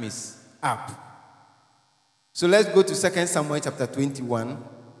my time is up. So let's go to 2 Samuel chapter 21.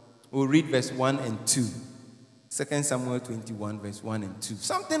 We'll read verse 1 and 2. 2 Samuel 21, verse 1 and 2.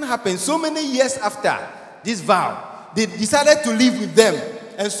 Something happened so many years after this vow. They decided to live with them.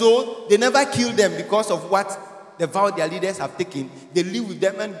 And so they never killed them because of what the vow their leaders have taken. They live with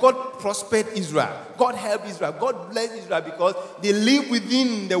them and God prospered Israel. God helped Israel. God blessed Israel because they live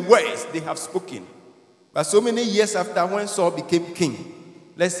within the words they have spoken. But so many years after, when Saul became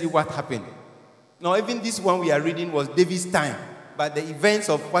king, let's see what happened. Now, even this one we are reading was David's time. but the events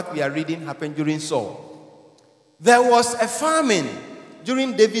of what we are reading happened during Saul. There was a famine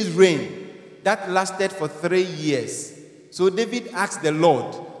during David's reign that lasted for 3 years. So David asked the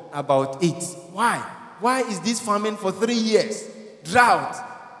Lord about it. Why? Why is this famine for 3 years? Drought.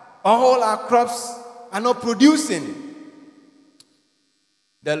 All our crops are not producing.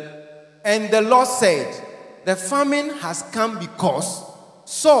 And the Lord said, the famine has come because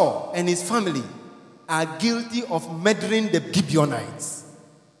Saul and his family are guilty of murdering the Gibeonites.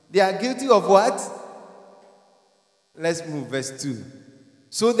 They are guilty of what? Let's move, verse 2.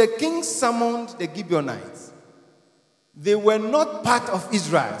 So the king summoned the Gibeonites. They were not part of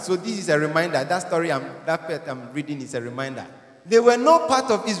Israel. So this is a reminder. That part I'm reading is a reminder. They were not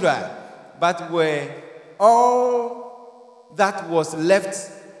part of Israel, but were all that was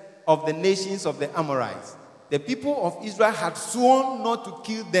left of the nations of the Amorites. The people of Israel had sworn not to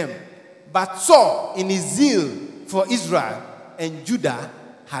kill them, but Saul, in his zeal for Israel and Judah,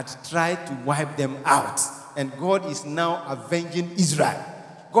 had tried to wipe them out. And God is now avenging Israel.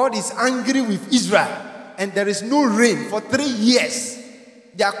 God is angry with Israel, and there is no rain for 3 years.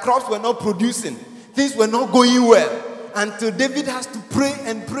 Their crops were not producing. Things were not going well. Until David has to pray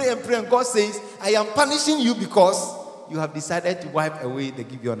and pray and pray, and God says, I am punishing you because you have decided to wipe away the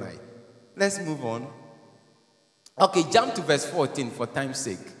Gibeonites. Let's move on. Okay, jump to verse 14 for time's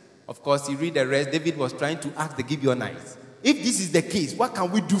sake. Of course, you read the rest. David was trying to ask the Gibeonites, if this is the case, what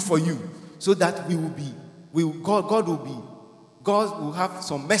can we do for you so that God will have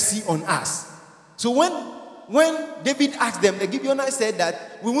some mercy on us? So when David asked them, the Gibeonites said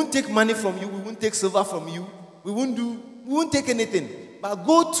that we won't take money from you, we won't take silver from you, we won't take anything, but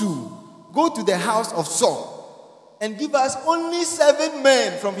go to the house of Saul and give us only 7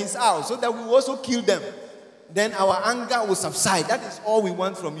 men from his house so that we will also kill them. Then our anger will subside. That is all we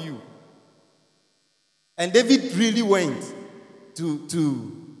want from you. And David really went to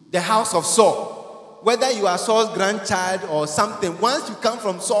the house of Saul. Whether you are Saul's grandchild or something, once you come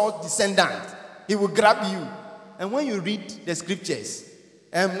from Saul's descendant, he will grab you. And when you read the scriptures,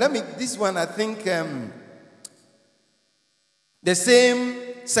 this one I think, the same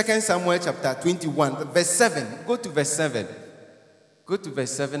 2 Samuel chapter 21, verse 7. Go to verse 7. Go to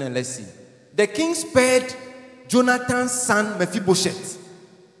verse 7 and let's see. The king spared Jonathan's son Mephibosheth.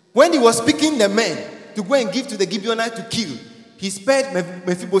 When he was picking the men to go and give to the Gibeonites to kill, he spared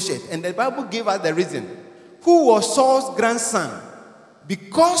Mephibosheth. And the Bible gave us the reason. Who was Saul's grandson?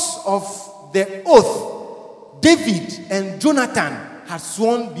 Because of the oath David and Jonathan had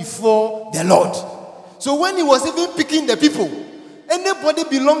sworn before the Lord. So when he was even picking the people, anybody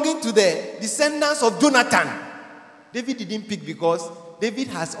belonging to the descendants of Jonathan, David didn't pick because David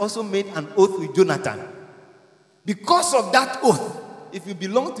has also made an oath with Jonathan. Because of that oath, if you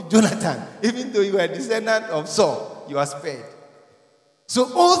belong to Jonathan, even though you are a descendant of Saul, you are spared. So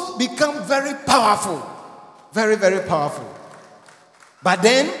oath become very powerful. Very, very powerful. But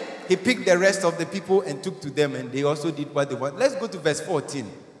then he picked the rest of the people and took to them, and they also did what they want. Let's go to verse 14.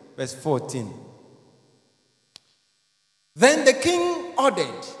 Verse 14. Then the king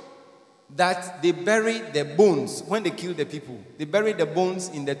ordered that they bury the bones when they killed the people. They buried the bones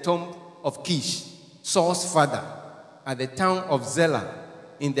in the tomb of Kish, Saul's father, at the town of Zelah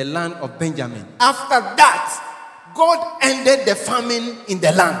in the land of Benjamin. After that, God ended the famine in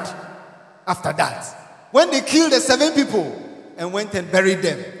the land. After that, when they killed the 7 people and went and buried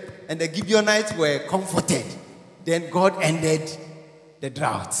them, and the Gibeonites were comforted, then God ended the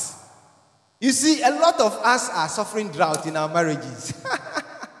drought. You see, a lot of us are suffering drought in our marriages.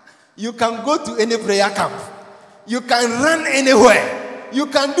 You can go to any prayer camp. You can run anywhere. You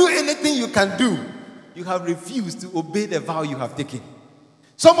can do anything you can do. You have refused to obey the vow you have taken.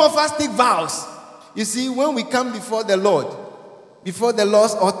 Some of us take vows. You see, when we come before the Lord, before the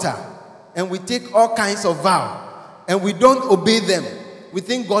Lord's altar, and we take all kinds of vows, and we don't obey them, we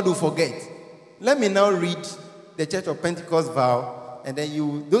think God will forget. Let me now read the Church of Pentecost vow, and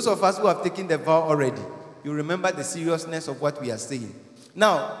then those of us who have taken the vow already, you remember the seriousness of what we are saying.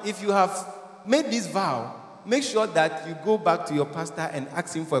 Now, if you have made this vow, make sure that you go back to your pastor and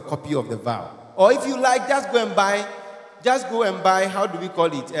ask him for a copy of the vow. Or if you like, just go and buy, how do we call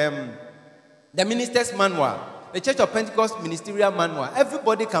it? The minister's manual. The Church of Pentecost ministerial manual.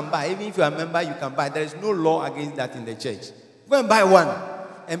 Everybody can buy. Even if you are a member, you can buy. There is no law against that in the church. Go and buy one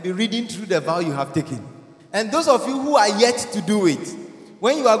and be reading through the vow you have taken. And those of you who are yet to do it,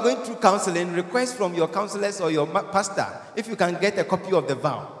 when you are going through counseling, request from your counselors or your pastor if you can get a copy of the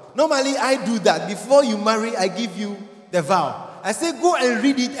vow. Normally, I do that. Before you marry, I give you the vow. I say, go and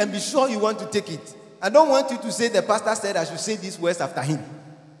read it and be sure you want to take it. I don't want you to say the pastor said I should say these words after him.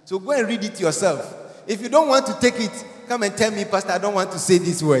 So go and read it yourself. If you don't want to take it, come and tell me, Pastor, I don't want to say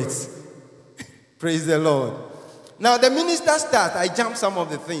these words. Praise the Lord. Now, the minister starts. I jump some of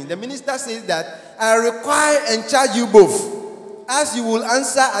the things. The minister says that I require and charge you both, as you will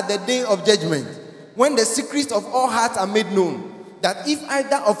answer at the day of judgment, when the secrets of all hearts are made known, that if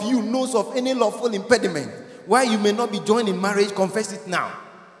either of you knows of any lawful impediment, why you may not be joined in marriage, confess it now.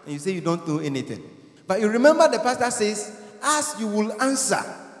 And you say you don't know anything. But you remember the pastor says, as you will answer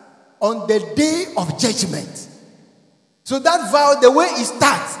on the day of judgment. So that vow, the way it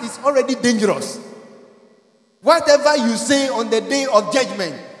starts, is already dangerous. Whatever you say on the day of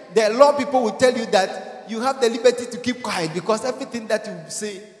judgment, the law people will tell you that you have the liberty to keep quiet because everything that you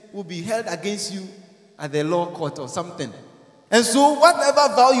say will be held against you at the law court or something. And so whatever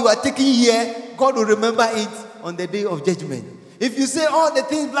vow you are taking here, God will remember it on the day of judgment. If you say all the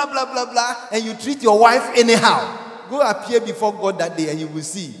things, blah, blah, blah, blah, and you treat your wife anyhow, go appear before God that day and you will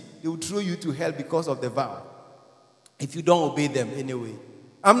see. He will throw you to hell because of the vow. If you don't obey them anyway.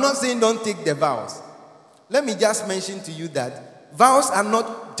 I'm not saying don't take the vows. Let me just mention to you that vows are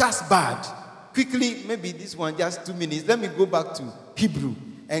not just bad. Quickly, maybe this one, just 2 minutes. Let me go back to Hebrew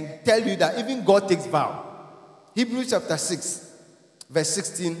and tell you that even God takes vow. Hebrews chapter 6, verse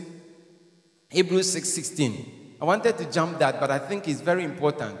 16. Hebrews 6:16. I wanted to jump that, but I think it's very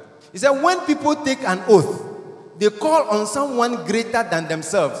important. He said, when people take an oath, they call on someone greater than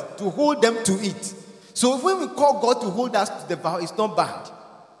themselves to hold them to it. So when we call God to hold us to the vow, it's not bad.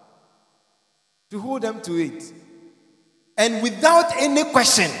 To hold them to it. And without any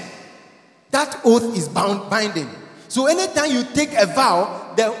question, that oath is binding. So anytime you take a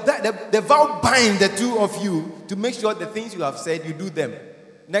vow, the vow binds the two of you to make sure the things you have said, you do them.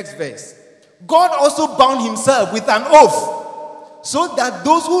 Next verse. God also bound himself with an oath so that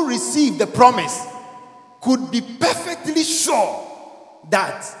those who receive the promise could be perfectly sure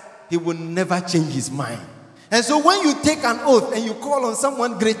that he will never change his mind. And so when you take an oath and you call on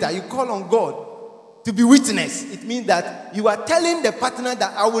someone greater, you call on God to be witness, it means that you are telling the partner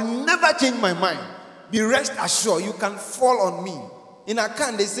that I will never change my mind. Be rest assured, you can fall on me. In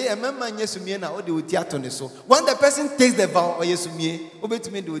Akan, they say, when the person takes the vow,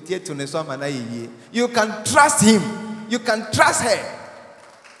 you can trust him. You can trust her.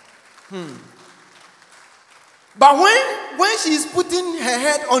 But when she is putting her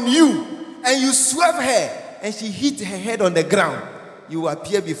head on you and you swerve her and she hits her head on the ground, you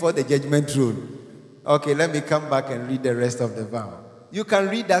appear before the judgment throne. Okay, let me come back and read the rest of the vow. You can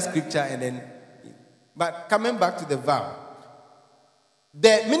read that scripture and then, but coming back to the vow,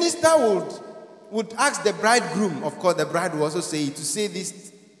 the minister would ask the bridegroom, of course the bride will also say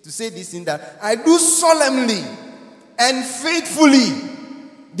this thing that I do solemnly and faithfully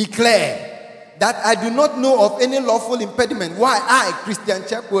declare that I do not know of any lawful impediment why I, Christian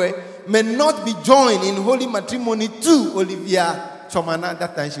Chepwe, may not be joined in holy matrimony to Olivia Chomana.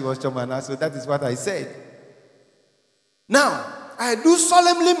 That time she was Chomana, so that is what I said. Now, I do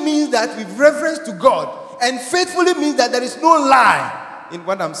solemnly means that with reverence to God, and faithfully means that there is no lie in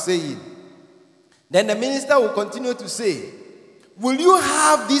what I'm saying. Then the minister will continue to say, will you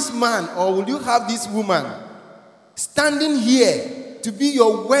have this man or will you have this woman standing here to be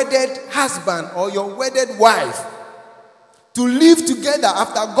your wedded husband or your wedded wife, to live together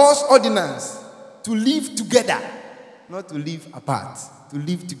after God's ordinance, to live together, not to live apart, to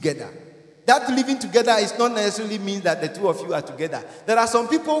live together. That living together is not necessarily means that the two of you are together. There are some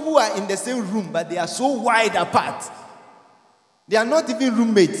people who are in the same room, but they are so wide apart. They are not even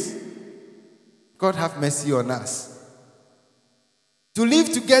roommates. God have mercy on us. To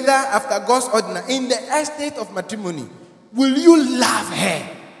live together after God's ordinance in the estate of matrimony. Will you love her?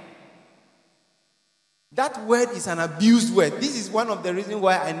 That word is an abused word. This is one of the reasons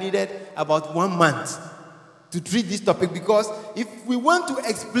why I needed about 1 month to treat this topic, because if we want to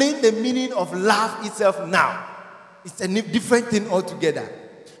explain the meaning of love itself now, it's a different thing altogether.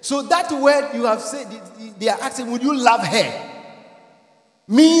 So that word you have said, they are asking, would you love her?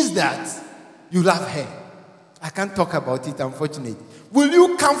 Means that you love her. I can't talk about it, unfortunately. Will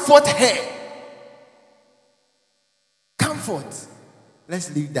you comfort her? Comfort.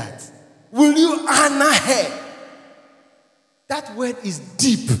 Let's leave that. Will you honor her? That word is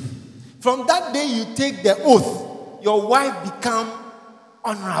deep. From that day you take the oath, your wife become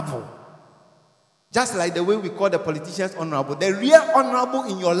honorable. Just like the way we call the politicians honorable. The real honorable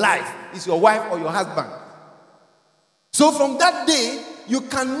in your life is your wife or your husband. So from that day, you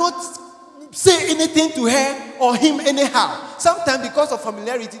cannot say anything to her or him anyhow. Sometimes because of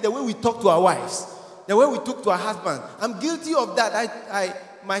familiarity, the way we talk to our wives, the way we talk to our husbands. I'm guilty of that. I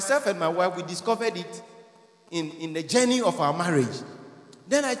myself and my wife, we discovered it in the journey of our marriage.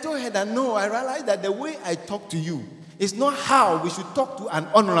 Then I told her that no, I realized that the way I talk to you It's not how we should talk to an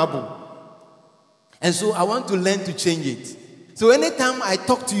honorable. And so I want to learn to change it. So anytime I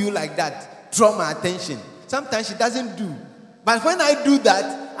talk to you like that, draw my attention. Sometimes she doesn't do. But when I do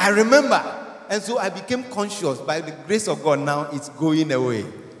that, I remember. And so I became conscious. By the grace of God, now it's going away.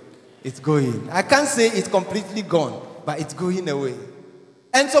 It's going. I can't say it's completely gone, but it's going away.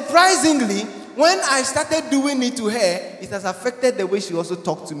 And surprisingly, when I started doing it to her, it has affected the way she also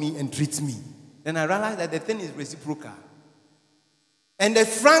talks to me and treats me. Then I realized that the thing is reciprocal. And the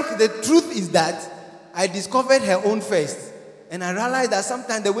truth is that I discovered her own first. And I realized that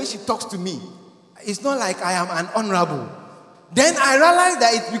sometimes the way she talks to me, it's not like I am an honorable. Then I realized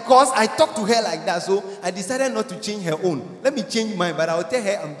that it's because I talk to her like that. So I decided not to change her own. Let me change mine, but I'll tell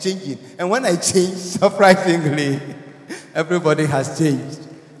her I'm changing. And when I change, surprisingly, everybody has changed.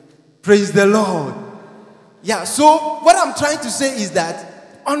 Praise the Lord. Yeah, so what I'm trying to say is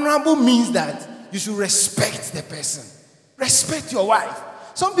that honorable means that you should respect the person. Respect your wife.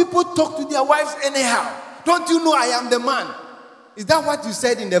 Some people talk to their wives anyhow. Don't you know I am the man? Is that what you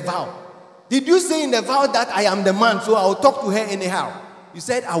said in the vow? Did you say in the vow that I am the man, so I will talk to her anyhow? You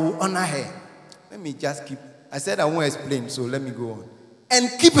said I will honor her. Let me just keep. I said I won't explain, so let me go on. And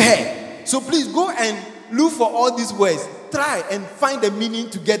keep her. So please go and look for all these words. Try and find the meaning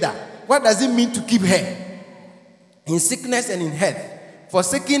together. What does it mean to keep her? In sickness and in health.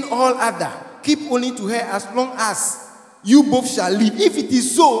 Forsaking all other. Keep only to her as long as you both shall live. If it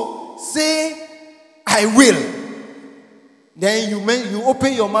is so, say, I will. Then you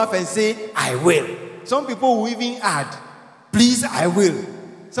open your mouth and say, I will. Some people will even add, please, I will.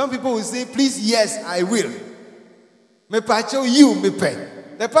 Some people will say, please, yes, I will. Me pacho you me pay.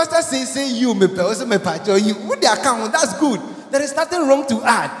 The pastor says, say you me pay. Also me pacho you. With the account, that's good. There is nothing wrong to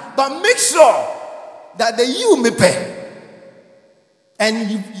add. But make sure that the you me pay.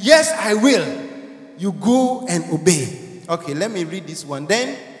 And yes, I will. You go and obey. Okay, let me read this one.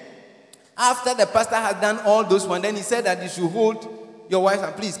 Then, after the pastor had done all those ones, then he said that you should hold your wife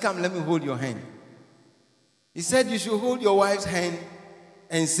and please come, let me hold your hand. He said you should hold your wife's hand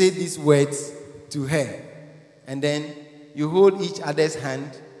and say these words to her. And then you hold each other's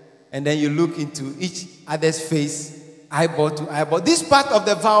hand and then you look into each other's face, eyeball to eyeball. This part of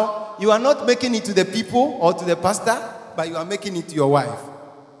the vow, you are not making it to the people or to the pastor, but you are making it to your wife.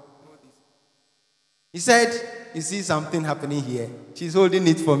 He said, you see something happening here. She's holding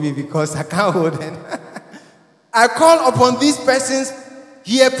it for me because I can't hold it. I call upon these persons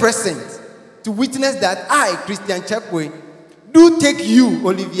here present to witness that I, Christian Chepwe, do take you,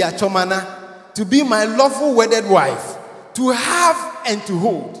 Olivia Chomana, to be my lawful wedded wife, to have and to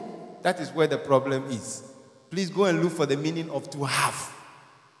hold. That is where the problem is. Please go and look for the meaning of to have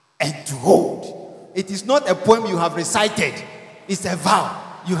and to hold. It is not a poem you have recited. It's a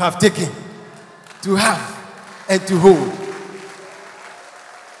vow you have taken. To have and to hold.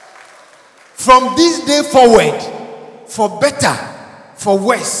 From this day forward, for better, for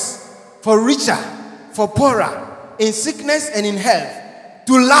worse, for richer, for poorer, in sickness and in health,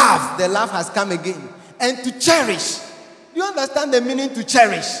 to love, the love has come again, and to cherish. Do you understand the meaning to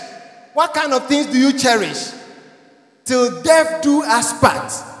cherish? What kind of things do you cherish? Till death do us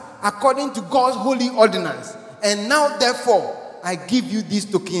part, according to God's holy ordinance. And now, therefore, I give you this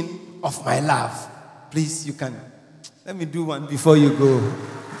token of my love. Please, you can. Let me do one before you go.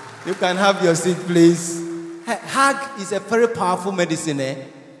 You can have your seat, please. Hug is a very powerful medicine.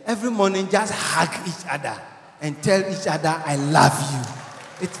 Every morning, just hug each other and tell each other, I love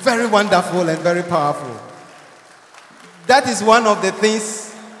you. It's very wonderful and very powerful. That is one of the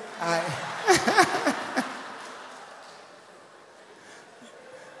things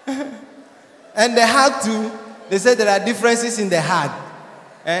And the hug too, they say there are differences in the hug.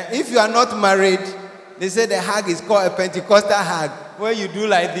 If you are not married, they say the hug is called a Pentecostal hug, where you do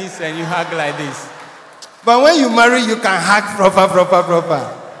like this and you hug like this. But when you marry, you can hug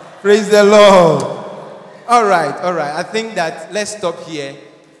proper. Praise the Lord. All right. I think that let's stop here.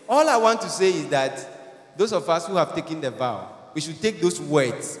 All I want to say is that those of us who have taken the vow, we should take those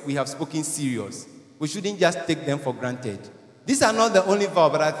words we have spoken serious. We shouldn't just take them for granted. These are not the only vow,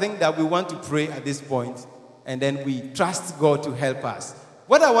 but I think that we want to pray at this point, and then we trust God to help us.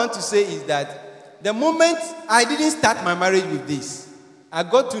 What I want to say is that the moment I didn't start my marriage with this, I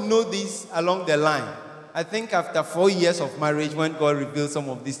got to know this along the line. I think after 4 years of marriage, when God revealed some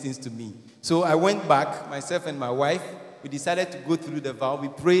of these things to me. So I went back, myself and my wife. We decided to go through the vow. We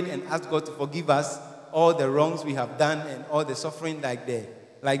prayed and asked God to forgive us all the wrongs we have done and all the suffering like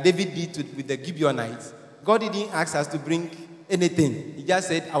David did with the Gibeonites. God didn't ask us to bring anything. He just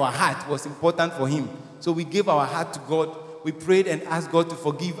said our heart was important for him. So we gave our heart to God. We prayed and asked God to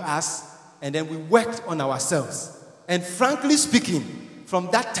forgive us. And then we worked on ourselves. And frankly speaking, from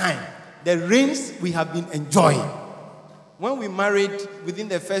that time, the reigns we have been enjoying. When we married, within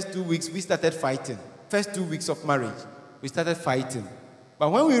the first 2 weeks, we started fighting. First 2 weeks of marriage, we started fighting.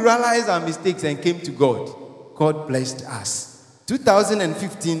 But when we realized our mistakes and came to God, God blessed us.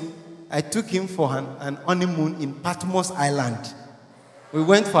 2015, I took him for an honeymoon in Patmos Island. We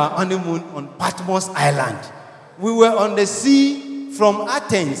went for our honeymoon on Patmos Island. We were on the sea from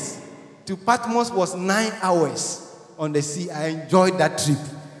Athens to Patmos was 9 hours on the sea. I enjoyed that trip.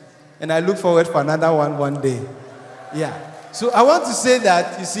 And I look forward for another one day. Yeah. So I want to say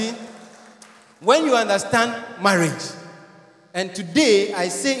that, you see, when you understand marriage, and today I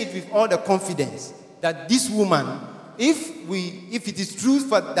say it with all the confidence that this woman, if it is true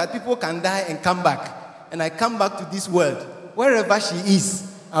that people can die and come back, and I come back to this world, wherever she is,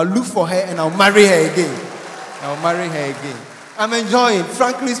 I'll look for her and I'll marry her again. I'm enjoying.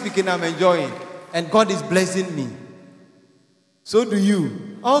 Frankly speaking, I'm enjoying. And God is blessing me. So do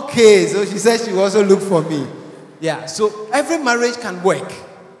you. Okay, so she said she will also look for me. Yeah, so every marriage can work.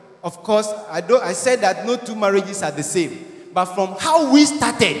 Of course, I said that no two marriages are the same. But from how we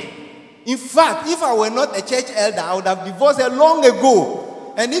started, in fact, if I were not a church elder, I would have divorced her long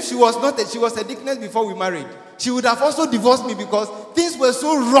ago. And if she was a deaconess before we married, she would have also divorced me because things were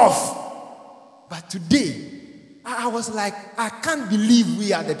so rough. But today, I was like, I can't believe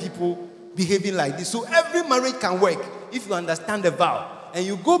we are the people behaving like this. So every marriage can work if you understand the vow. And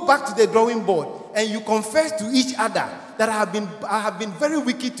you go back to the drawing board and you confess to each other that I have been very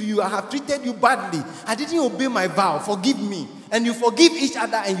wicked to you. I have treated you badly. I didn't obey my vow. Forgive me. And you forgive each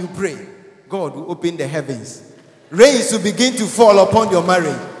other and you pray. God will open the heavens. Rains will begin to fall upon your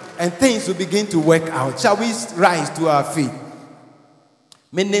marriage. And things will begin to work out. Shall we rise to our feet?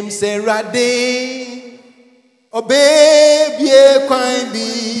 My name is Rade. Obey kwine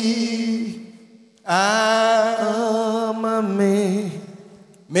bi. Ah, mame.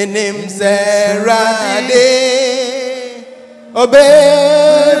 My name is Rade.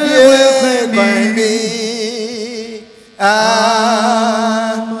 Obey kwine bi.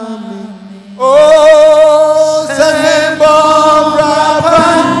 Ah, mame. Oh, Sanebo Brava.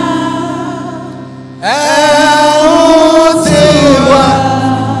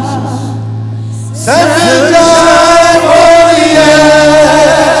 Sanebo